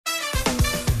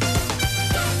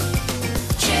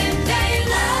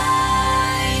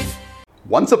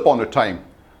Once upon a time,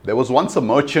 there was once a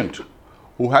merchant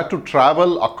who had to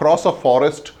travel across a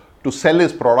forest to sell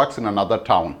his products in another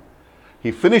town.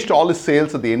 He finished all his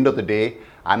sales at the end of the day,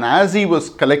 and as he was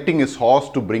collecting his horse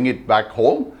to bring it back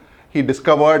home, he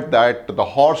discovered that the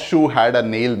horseshoe had a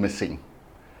nail missing.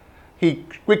 He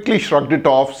quickly shrugged it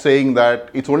off, saying that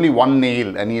it's only one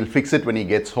nail and he'll fix it when he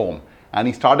gets home. And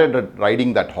he started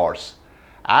riding that horse.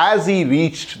 As he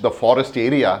reached the forest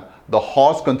area, the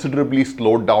horse considerably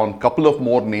slowed down, a couple of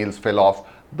more nails fell off,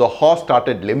 the horse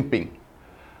started limping.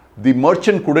 The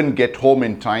merchant couldn't get home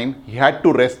in time, he had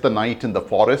to rest the night in the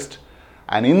forest,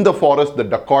 and in the forest the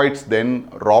dacoits then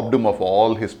robbed him of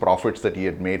all his profits that he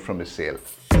had made from his sale.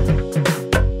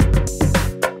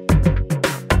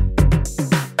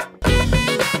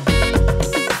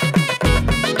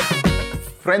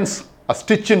 Friends, a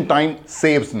stitch in time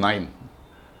saves 9.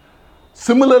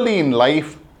 Similarly in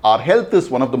life, our health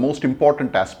is one of the most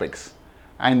important aspects,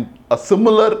 and a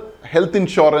similar health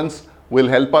insurance will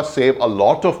help us save a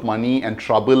lot of money and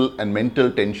trouble and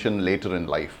mental tension later in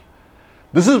life.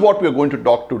 This is what we are going to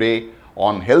talk today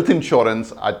on health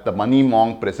insurance at the Money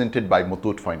Monk presented by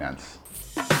Muthoot Finance.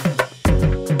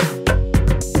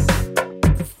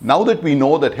 Now that we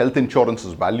know that health insurance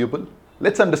is valuable,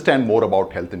 let's understand more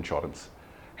about health insurance.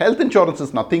 Health insurance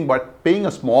is nothing but paying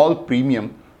a small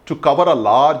premium to cover a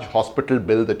large hospital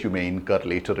bill that you may incur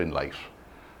later in life.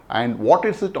 And what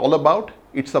is it all about?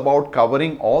 It's about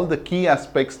covering all the key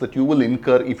aspects that you will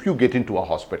incur if you get into a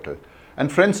hospital.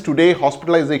 And friends, today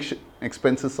hospitalization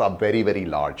expenses are very, very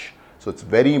large. So it's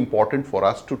very important for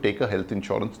us to take a health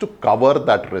insurance to cover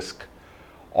that risk.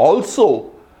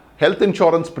 Also, health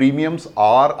insurance premiums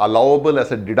are allowable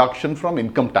as a deduction from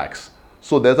income tax.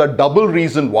 So there's a double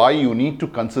reason why you need to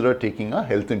consider taking a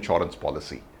health insurance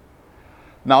policy.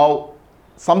 Now,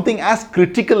 something as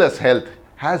critical as health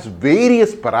has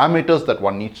various parameters that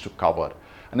one needs to cover.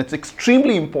 And it's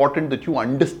extremely important that you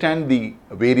understand the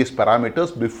various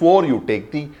parameters before you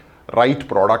take the right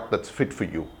product that's fit for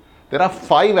you. There are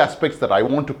 5 aspects that I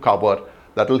want to cover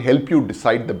that will help you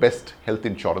decide the best health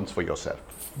insurance for yourself.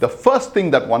 The first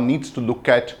thing that one needs to look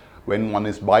at when one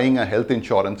is buying a health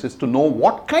insurance is to know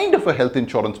what kind of a health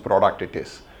insurance product it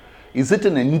is. Is it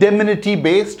an indemnity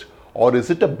based or is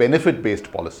it a benefit based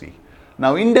policy?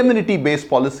 Now, indemnity based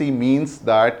policy means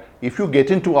that if you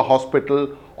get into a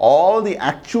hospital, all the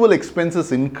actual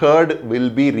expenses incurred will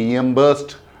be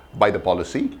reimbursed by the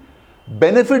policy.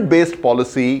 Benefit based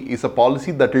policy is a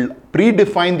policy that will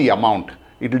predefine the amount.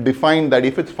 It will define that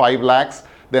if it's 5 lakhs,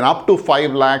 then up to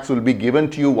 5 lakhs will be given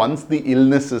to you once the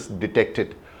illness is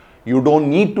detected. You don't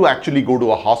need to actually go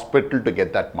to a hospital to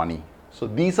get that money. So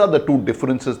these are the 2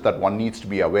 differences that one needs to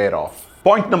be aware of.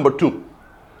 Point number 2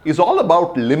 is all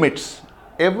about limits.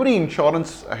 Every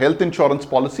health insurance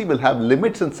policy will have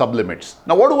limits and sublimits.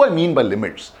 Now, what do I mean by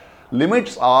limits?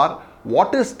 Limits are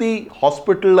what is the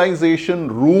hospitalization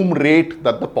room rate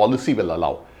that the policy will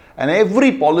allow. And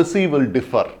every policy will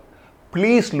differ.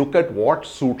 Please look at what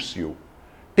suits you.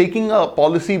 Taking a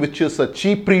policy which is a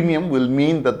cheap premium will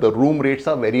mean that the room rates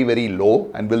are very, very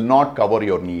low and will not cover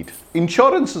your need.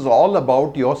 Insurance is all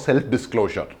about your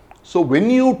self-disclosure. So when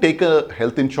you take a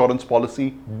health insurance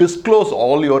policy, disclose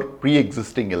all your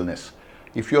pre-existing illness.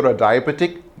 If you're a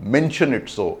diabetic, mention it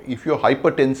so. If you're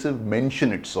hypertensive,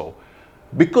 mention it so.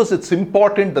 Because it's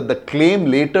important that the claim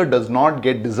later does not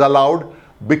get disallowed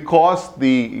because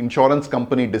the insurance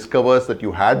company discovers that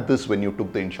you had this when you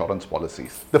took the insurance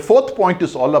policies. The 4th point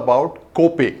is all about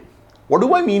copay. What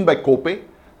do I mean by copay?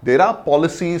 There are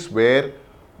policies where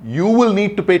you will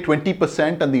need to pay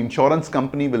 20% and the insurance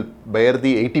company will bear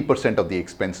the 80% of the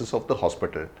expenses of the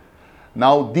hospital.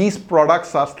 Now, these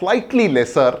products are slightly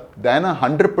lesser than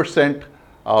 100%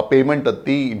 payment that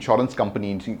the insurance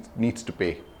company needs to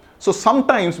pay. So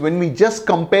sometimes when we just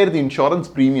compare the insurance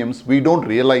premiums, we don't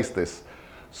realize this.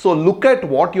 So look at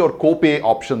what your copay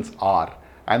options are,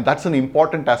 and that's an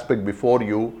important aspect before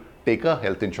you take a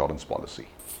health insurance policy.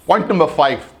 Point number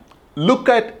 5, look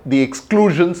at the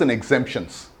exclusions and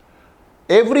exemptions.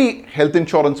 Every health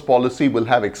insurance policy will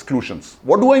have exclusions.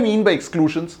 What do I mean by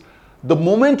exclusions? The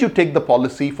moment you take the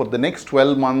policy, for the next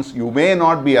 12 months, you may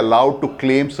not be allowed to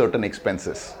claim certain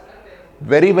expenses.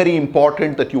 Very, very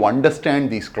important that you understand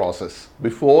these clauses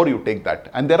before you take that.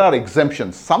 And there are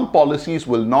exemptions. Some policies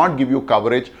will not give you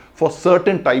coverage for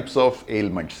certain types of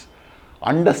ailments.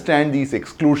 Understand these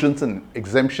exclusions and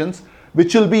exemptions,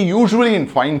 which will be usually in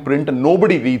fine print and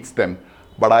nobody reads them.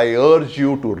 But I urge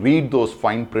you to read those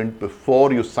fine print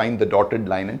before you sign the dotted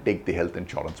line and take the health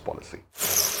insurance policy.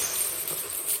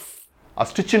 A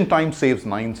stitch in time saves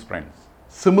 9, friends.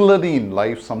 Similarly in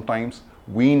life, sometimes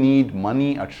we need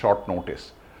money at short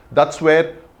notice. That's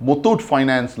where Muthoot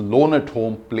Finance Loan at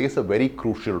Home plays a very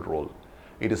crucial role.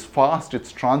 It is fast,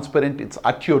 it's transparent, it's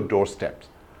at your doorstep.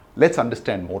 Let's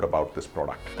understand more about this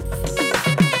product.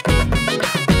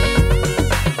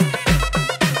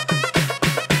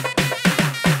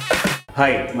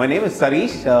 Hi, my name is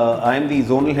Sarish. I am the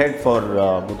zonal head for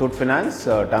Muthoot Finance,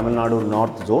 Tamil Nadu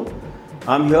North Zone.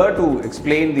 I'm here to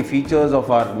explain the features of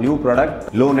our new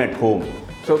product, Loan at Home.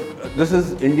 So, this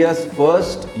is India's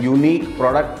first unique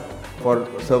product for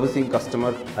servicing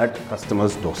customer at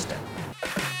customer's doorstep.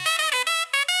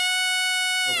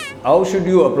 How should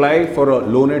you apply for a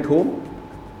loan at home?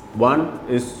 One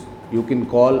is you can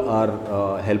call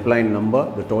our helpline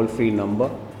number, the toll-free number.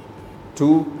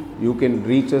 Two, you can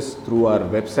reach us through our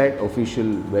website, official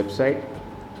website.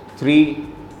 Three,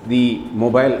 the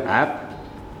mobile app,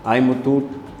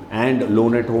 iMuthoot and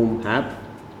Loan at Home app.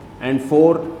 And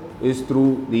four is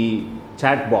through the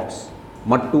chat box,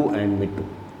 Mattu and Mittu.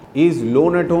 Is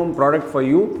Loan at Home product for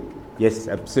you? Yes,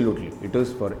 absolutely. It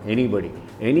is for anybody.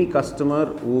 Any customer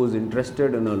who is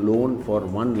interested in a loan for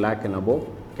 1 lakh and above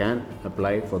can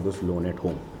apply for this Loan at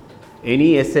Home.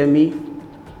 Any SME,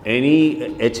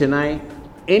 any HNI,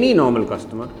 any normal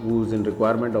customer who is in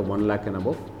requirement of 1 lakh and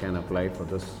above can apply for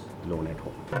this Loan at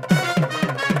Home.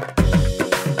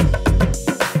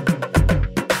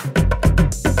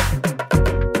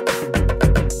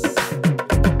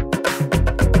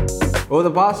 Over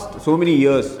the past so many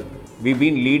years, we've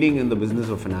been leading in the business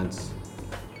of finance.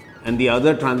 And the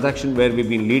other transaction where we've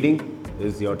been leading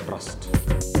is your trust.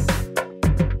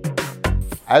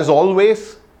 As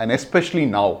always, and especially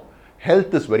now,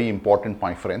 health is very important,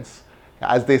 my friends.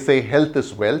 As they say, health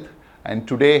is wealth, and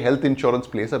today health insurance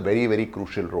plays a very, very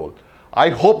crucial role. I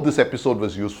hope this episode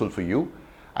was useful for you.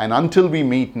 And until we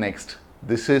meet next,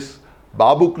 this is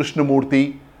Babu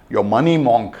Krishnamurthy, your money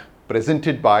monk,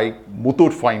 presented by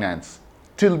Muthoot Finance.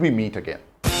 Till we meet again.